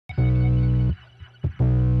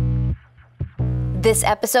This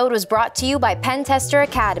episode was brought to you by Pen Tester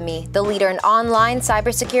Academy, the leader in online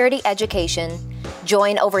cybersecurity education.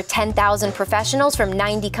 Join over 10,000 professionals from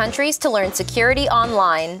 90 countries to learn security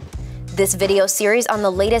online. This video series on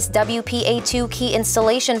the latest WPA2 key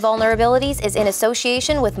installation vulnerabilities is in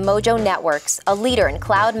association with Mojo Networks, a leader in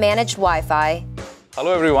cloud-managed Wi-Fi.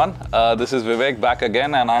 Hello everyone, this is Vivek back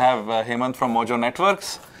again, and I have Hemant from Mojo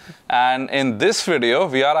Networks. And in this video,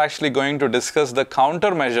 we are actually going to discuss the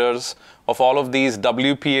countermeasures of all of these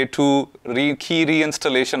WPA2 key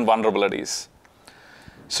reinstallation vulnerabilities.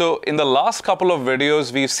 So in the last couple of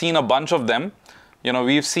videos, we've seen a bunch of them.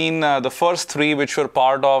 We've seen the first three, which were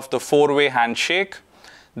part of the four-way handshake.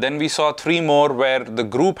 Then we saw three more where the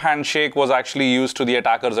group handshake was actually used to the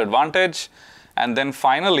attacker's advantage. And then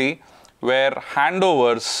finally, where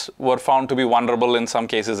handovers were found to be vulnerable in some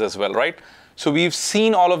cases as well, right? So we've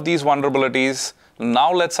seen all of these vulnerabilities.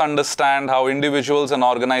 Now let's understand how individuals and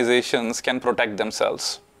organizations can protect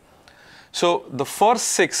themselves. So the first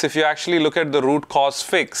six, if you actually look at the root cause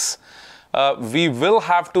fix, we will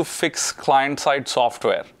have to fix client-side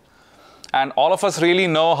software. And all of us really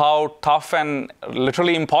know how tough and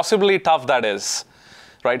literally impossibly tough that is,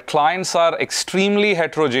 right? Clients are extremely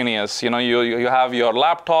heterogeneous. You have your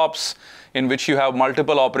laptops in which you have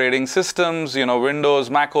multiple operating systems, Windows,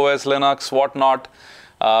 Mac OS, Linux, whatnot.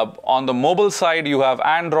 On the mobile side, you have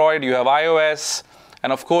Android, you have iOS,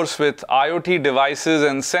 and of course with IoT devices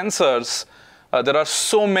and sensors, there are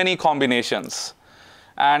so many combinations.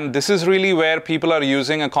 And this is really where people are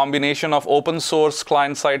using a combination of open source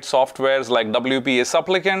client-side softwares like WPA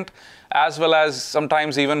Supplicant, as well as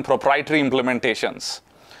sometimes even proprietary implementations.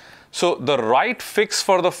 So the right fix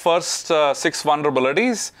for the first six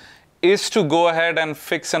vulnerabilities is to go ahead and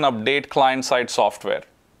fix and update client-side software.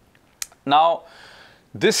 Now,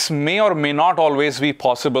 this may or may not always be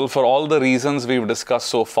possible for all the reasons we've discussed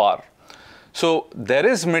so far. So there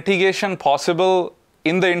is mitigation possible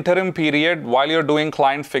in the interim period while you're doing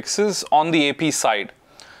client fixes on the AP side.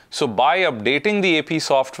 So by updating the AP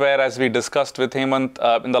software, as we discussed with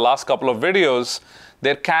Hemant in the last couple of videos,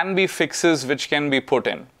 there can be fixes which can be put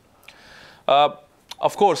in.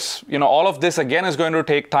 Of course, all of this again is going to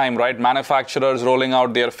take time, right? Manufacturers rolling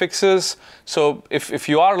out their fixes. So if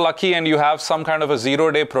you are lucky and you have some kind of a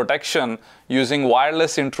zero-day protection using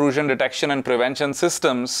wireless intrusion detection and prevention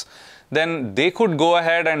systems, then they could go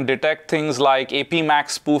ahead and detect things like AP MAC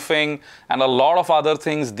spoofing and a lot of other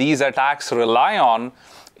things these attacks rely on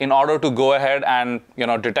in order to go ahead and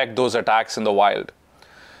detect those attacks in the wild.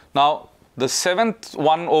 Now, the seventh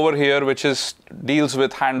one over here, which deals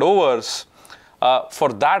with handovers, for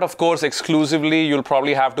that, of course, exclusively, you'll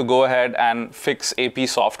probably have to go ahead and fix AP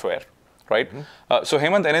software, right? Mm-hmm. So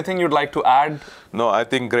Hemant, anything you'd like to add? No, I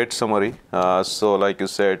think great summary. So like you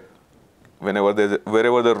said, wherever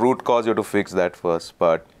the root cause, you have to fix that first.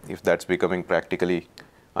 But if that's becoming practically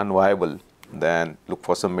unviable, then look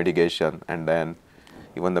for some mitigation. And then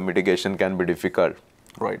even the mitigation can be difficult.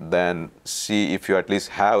 Right. Then see if you at least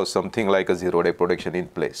have something like a zero-day protection in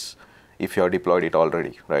place, if you have deployed it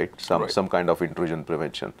already, right? Some kind of intrusion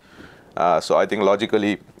prevention. So I think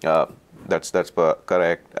logically that's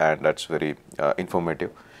correct, and that's very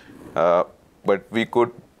informative. But we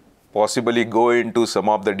could possibly go into some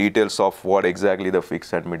of the details of what exactly the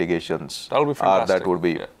fix and mitigations That'll be fantastic. That would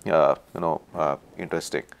be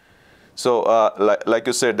interesting. So like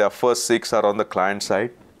you said, the first six are on the client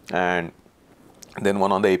side, and then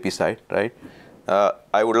one on the AP side, right?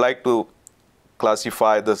 I would like to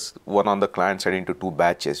classify this one on the client side into two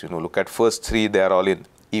batches. Look at first three, they are all in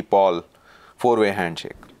EPOL four-way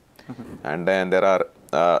handshake. Mm-hmm. And then there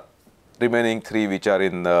are remaining three which are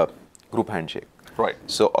in the group handshake. Right.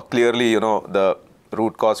 So clearly, the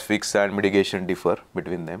root cause fix and mitigation differ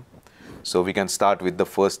between them. So we can start with the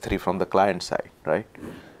first three from the client side, right?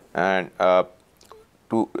 And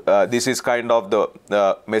this is kind of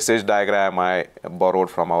the message diagram I borrowed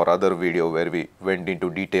from our other video where we went into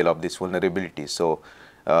detail of this vulnerability. So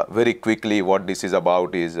very quickly, what this is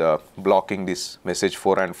about is blocking this message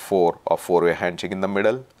 4 and 4 of four-way handshake in the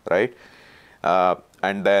middle, right?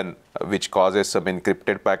 And then which causes some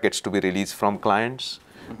encrypted packets to be released from clients.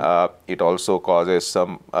 It also causes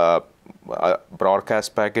some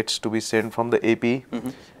broadcast packets to be sent from the AP. Mm-hmm.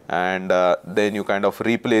 And then you kind of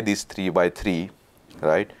replay these 3 by 3.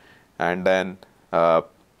 Right, and then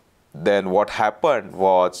what happened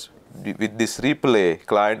was with this replay,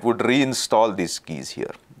 client would reinstall these keys here,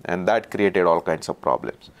 and that created all kinds of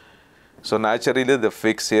problems. So naturally, the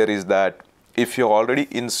fix here is that if you already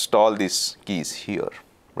install these keys here,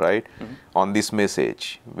 right, mm-hmm. on this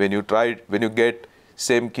message, when you get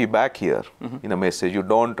same key back here mm-hmm. in a message, you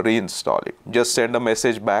don't reinstall it. Just send a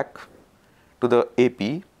message back to the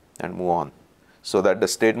AP and move on, so that the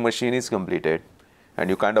state machine is completed and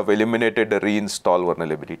you kind of eliminated the reinstall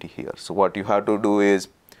vulnerability here. So what you have to do is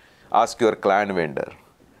ask your client vendor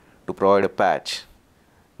to provide a patch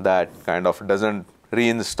that kind of doesn't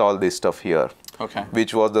reinstall this stuff here,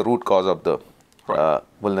 which was the root cause of the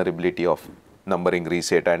vulnerability of numbering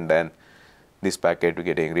reset and then this packet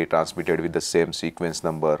getting retransmitted with the same sequence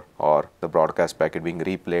number or the broadcast packet being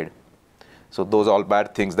replayed. So those all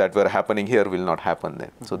bad things that were happening here will not happen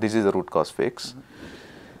then. So this is the root cause fix.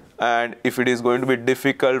 And if it is going to be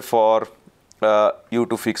difficult for you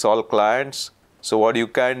to fix all clients, so what you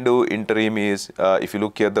can do interim is, if you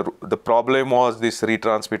look here, the problem was this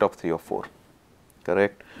retransmit of 3 or 4,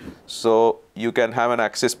 correct? So you can have an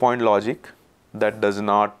access point logic that does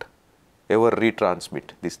not ever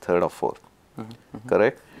retransmit this 3rd or 4th,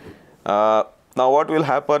 correct? Now what will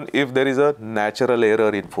happen if there is a natural error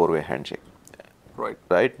in 4-way handshake?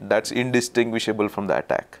 Right? That's indistinguishable from the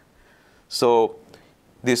attack. So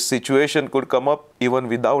this situation could come up even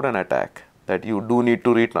without an attack, that you do need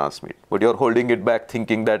to retransmit, but you're holding it back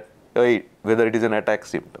thinking that, hey, whether it is an attack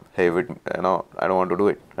symptom, hey, I don't want to do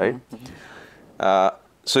it, right?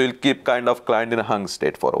 So you'll keep kind of client in a hung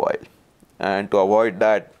state for a while. And to avoid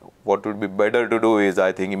that, what would be better to do is,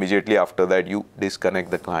 I think immediately after that, you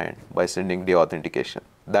disconnect the client by sending deauthentication.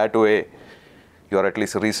 That way, you're at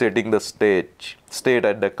least resetting the state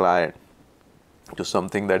at the client to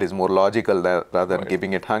something that is more logical rather than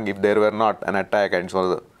keeping it hung if there were not an attack and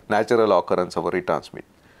so the natural occurrence of a retransmit.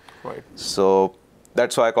 So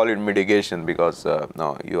that's why I call it mitigation, because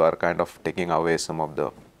now you are kind of taking away some of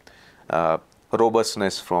the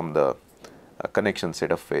robustness from the connection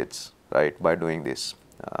set of fates, right, by doing this,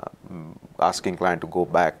 asking client to go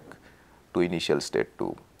back to initial state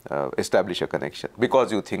to establish a connection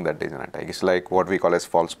because you think that there is an attack. It's like what we call as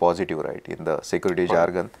false positive, right, in the security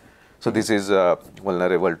jargon. So this is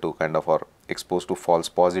vulnerable to kind of or exposed to false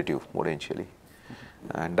positive potentially,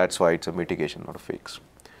 and that's why it's a mitigation, not a fix.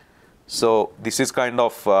 So this is kind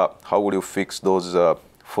of how would you fix those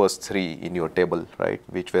first 3 in your table, right,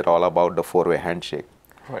 which were all about the 4-way handshake,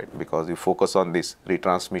 because you focus on this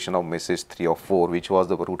retransmission of message 3 or 4, which was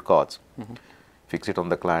the root cause. Fix it on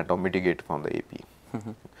the client or mitigate from the AP.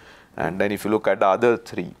 And then if you look at the other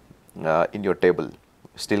 3 in your table,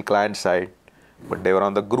 still client side, but they were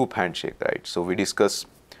on the group handshake, right? So we discussed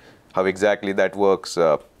how exactly that works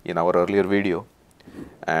in our earlier video.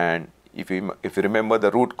 And if you remember,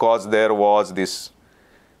 the root cause there was this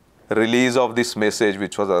release of this message,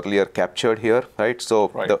 which was earlier captured here, right? So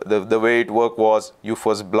the way it worked was you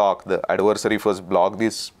first block, the adversary first block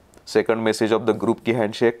this second message of the group key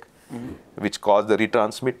handshake, which caused the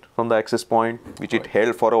retransmit from the access point, which it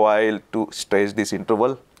held for a while to stretch this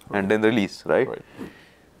interval and then release, right?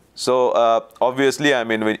 So obviously, I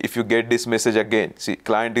mean, if you get this message again, see,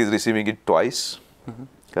 client is receiving it twice,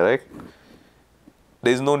 correct?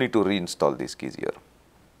 There is no need to reinstall these keys here,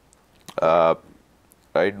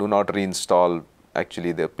 right? Do not reinstall.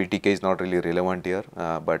 Actually, the PTK is not really relevant here,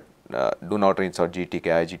 but do not reinstall GTK,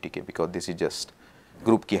 IGTK, because this is just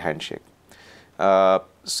group key handshake.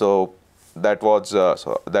 So that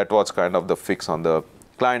was kind of the fix on the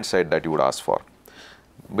client side that you would ask for,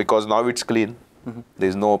 because now it's clean. There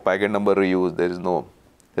is no packet number reuse. There is no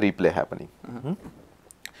replay happening.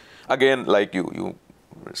 Again, like you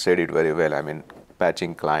said it very well. I mean,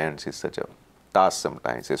 patching clients is such a task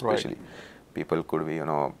sometimes, especially people could be,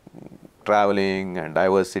 traveling and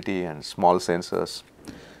diversity and small sensors.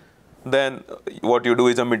 Then what you do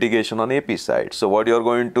is a mitigation on AP side. So what you're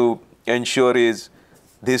going to ensure is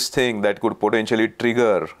this thing that could potentially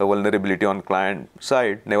trigger a vulnerability on client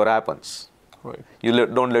side never happens. You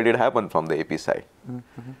don't let it happen from the AP side.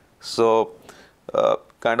 So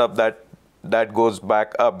kind of that goes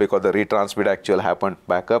back up because the retransmit actual happened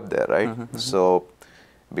back up there, right? So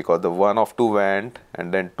because the 1 of 2 went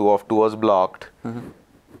and then 2 of 2 was blocked.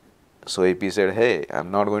 So AP said, hey,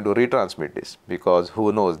 I'm not going to retransmit this because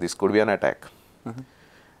who knows, this could be an attack.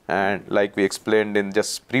 And like we explained in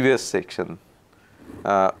just previous section,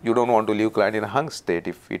 you don't want to leave client in a hung state.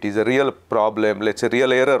 If it is a real problem, let's say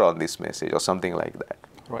real error on this message or something like that.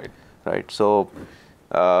 Right. So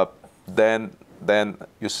then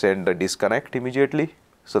you send the disconnect immediately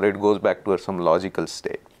so that it goes back to some logical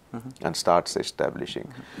state and starts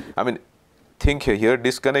establishing. I mean, think here,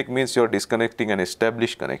 disconnect means you're disconnecting an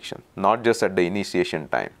established connection, not just at the initiation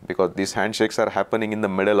time, because these handshakes are happening in the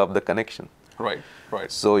middle of the connection.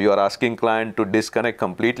 So you are asking client to disconnect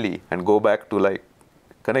completely and go back to like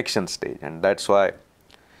connection stage, and that's why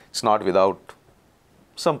it's not without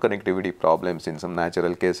some connectivity problems in some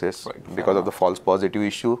natural cases because of the false positive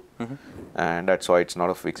issue. And that's why it's not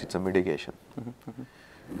a fix, it's a mitigation.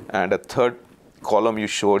 And the third column you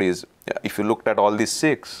showed is, if you looked at all these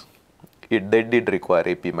 6, they did require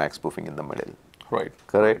AP max spoofing in the middle. Right.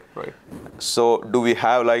 Correct? Right. So do we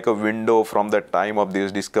have like a window from the time of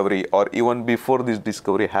this discovery, or even before this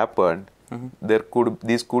discovery happened,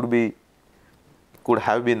 these could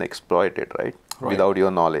have been exploited, right? Without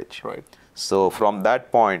your knowledge. Right. So from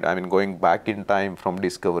that point, I mean, going back in time from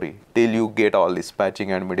discovery till you get all this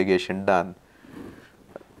patching and mitigation done,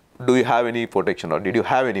 do you have any protection, or did you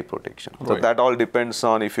have any protection? So that all depends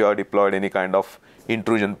on if you have deployed any kind of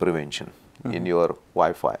intrusion prevention in your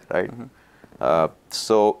Wi-Fi, right?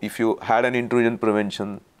 So if you had an intrusion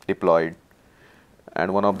prevention deployed,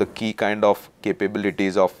 and one of the key kind of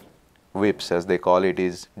capabilities of WIPs, as they call it,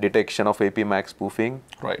 is detection of AP MAC spoofing,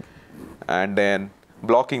 right, and then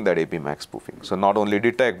blocking that AP MAC spoofing. So not only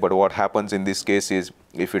detect, but what happens in this case is,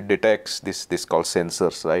 if it detects this called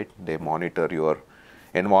sensors, right? They monitor your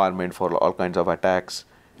environment for all kinds of attacks,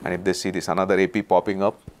 and if they see this another AP popping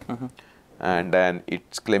up, and then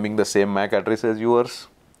it's claiming the same MAC address as yours,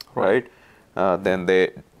 right? Then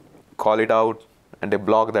they call it out and they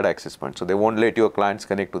block that access point. So they won't let your clients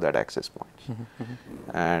connect to that access point.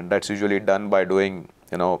 And that's usually done by doing,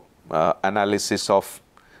 analysis of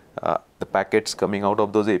the packets coming out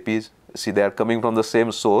of those APs. See, they are coming from the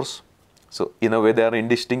same source. So in a way, they are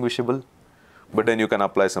indistinguishable. But then you can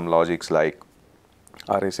apply some logics like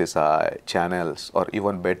RSSI, channels, or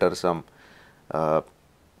even better, some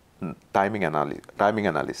timing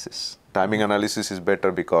analysis. Timing analysis is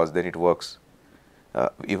better because then it works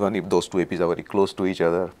even if those two APs are very close to each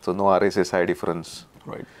other. So no RSSI difference.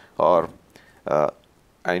 Right. Or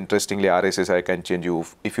interestingly, RSSI can change you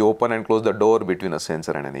if you open and close the door between a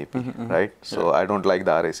sensor and an AP, right? So I don't like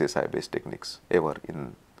the RSSI based techniques ever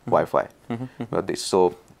in Wi-Fi. But it's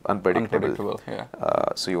so unpredictable.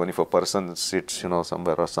 So even if a person sits,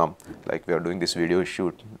 somewhere or like we are doing this video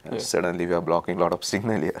shoot, and suddenly we are blocking a lot of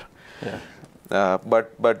signal here.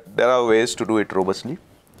 But there are ways to do it robustly.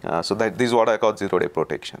 So this is what I call zero-day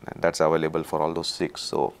protection, and that's available for all those 6.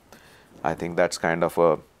 So I think that's kind of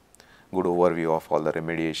a good overview of all the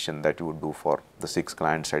remediation that you would do for the 6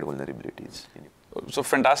 client-side vulnerabilities. So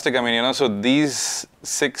fantastic. I mean, so these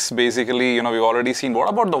 6 basically, we've already seen. What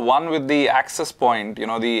about the one with the access point,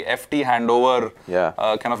 the FT handover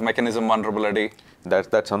kind of mechanism vulnerability?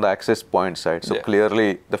 That's on the access point side. So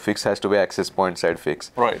clearly the fix has to be access point side fix.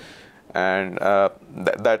 Right. And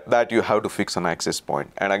that you have to fix an access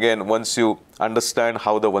point. And again, once you understand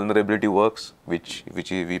how the vulnerability works, which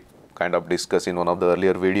we kind of discussed in one of the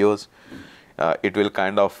earlier videos, it will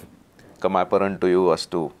kind of come apparent to you as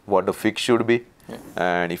to what the fix should be.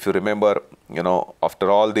 And if you remember,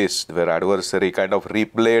 after all this, where adversary kind of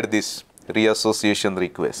replayed this reassociation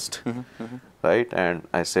request, right? And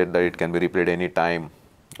I said that it can be replayed any time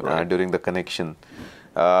during the connection.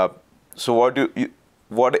 So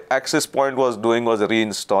what access point was doing was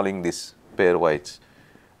reinstalling this pairwise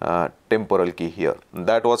temporal key here. And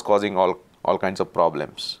that was causing all kinds of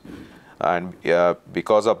problems. And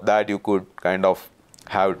because of that, you could kind of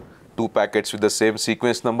have 2 packets with the same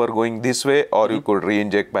sequence number going this way, or you could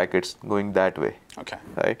re-inject packets going that way. Okay.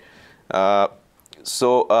 Right.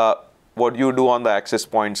 So what you do on the access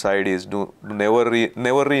point side is never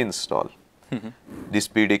reinstall this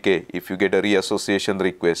PDK if you get a reassociation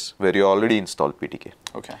request where you already installed PDK.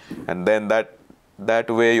 Okay. And then that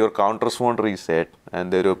way your counters won't reset,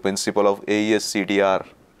 and the principle of AES CTR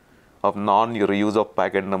of non-reuse of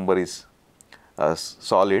packet number is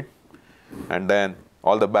solid, and then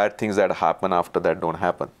all the bad things that happen after that don't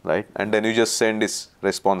happen, right? And then you just send this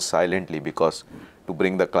response silently because to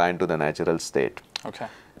bring the client to the natural state. Okay.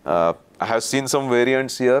 I have seen some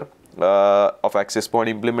variants here of access point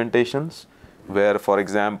implementations where, for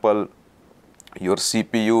example, your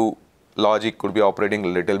CPU logic could be operating a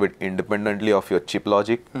little bit independently of your chip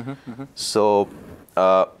logic. So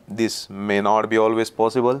this may not be always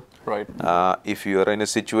possible. Right. If you are in a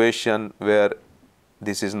situation where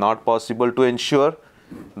this is not possible to ensure,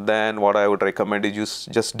 then what I would recommend is you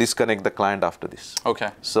just disconnect the client after this. Okay.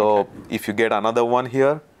 So if you get another one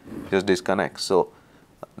here, just disconnect. So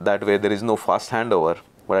that way there is no fast handover,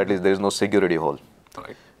 but at least there is no security hole.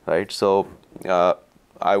 Right. Right. So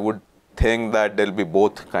I would think that there will be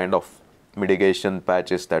both kind of mitigation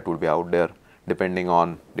patches that would be out there depending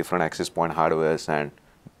on different access point hardwares and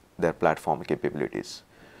their platform capabilities.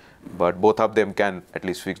 But both of them can at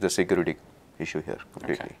least fix the security issue here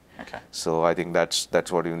completely. Okay. So I think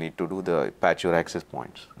that's what you need to do, patch your access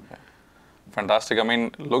points. Okay. Fantastic. I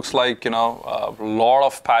mean, looks like, a lot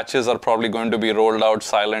of patches are probably going to be rolled out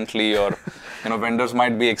silently, or, vendors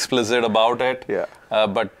might be explicit about it. Yeah.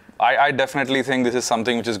 But I definitely think this is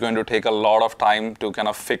something which is going to take a lot of time to kind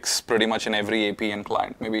of fix pretty much in every APN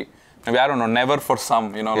client. Maybe I don't know, never for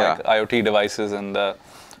some, like IoT devices and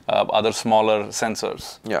other smaller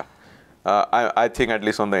sensors. Yeah. I think at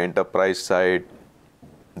least on the enterprise side,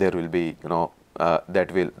 there will be,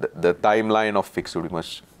 the timeline of fix will be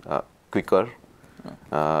much quicker,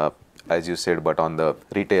 as you said, but on the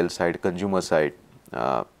retail side, consumer side,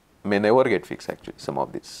 may never get fixed actually, some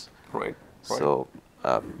of this. Right. So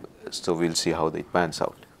we'll see how it pans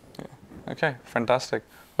out. Yeah. Okay, fantastic.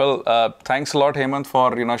 Well, thanks a lot, Hemant,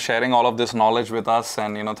 for sharing all of this knowledge with us,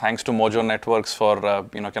 and thanks to Mojo Networks for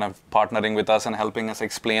kind of partnering with us and helping us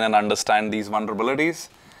explain and understand these vulnerabilities.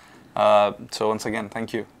 So once again,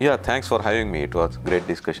 thank you. Yeah, thanks for having me. It was a great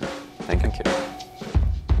discussion. Thank you.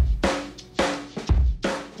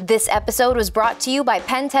 This episode was brought to you by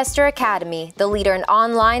Pen Tester Academy, the leader in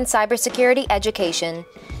online cybersecurity education.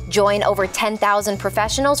 Join over 10,000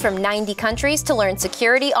 professionals from 90 countries to learn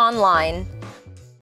security online.